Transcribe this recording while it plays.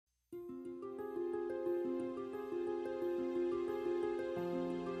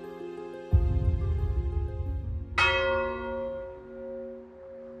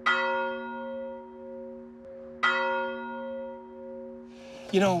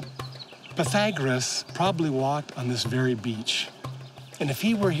You know, Pythagoras probably walked on this very beach. And if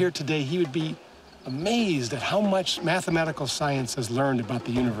he were here today, he would be amazed at how much mathematical science has learned about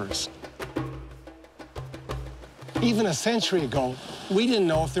the universe. Even a century ago, we didn't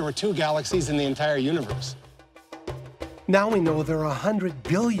know if there were 2 galaxies in the entire universe. Now we know there are 100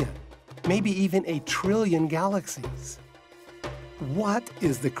 billion, maybe even 1 trillion galaxies. What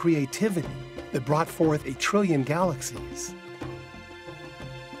is the creativity that brought forth 1 trillion galaxies?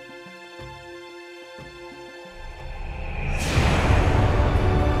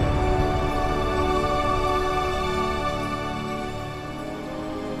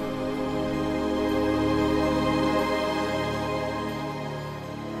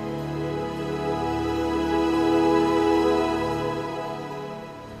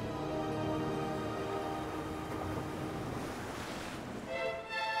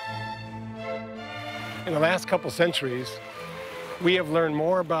 In the last couple centuries, we have learned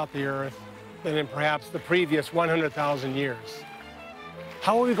more about the Earth than in perhaps the previous 100,000 years.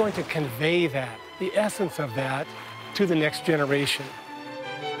 How are we going to convey that, the essence of that, to the next generation?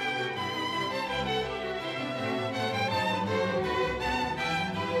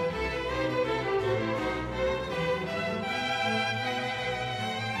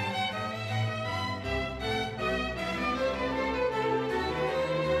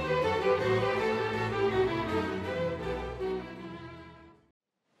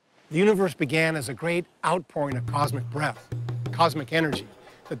 The universe began as a great outpouring of cosmic breath, cosmic energy,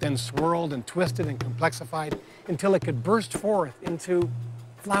 that then swirled and twisted and complexified until it could burst forth into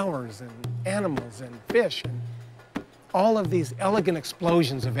flowers and animals and fish and all of these elegant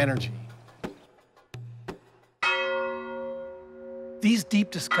explosions of energy. These deep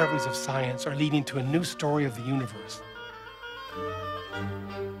discoveries of science are leading to a new story of the universe.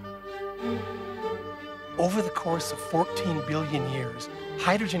 Over the course of 14 billion years,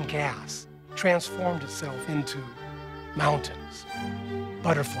 hydrogen gas transformed itself into mountains,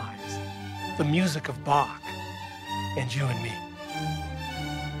 butterflies, the music of Bach, and you and me.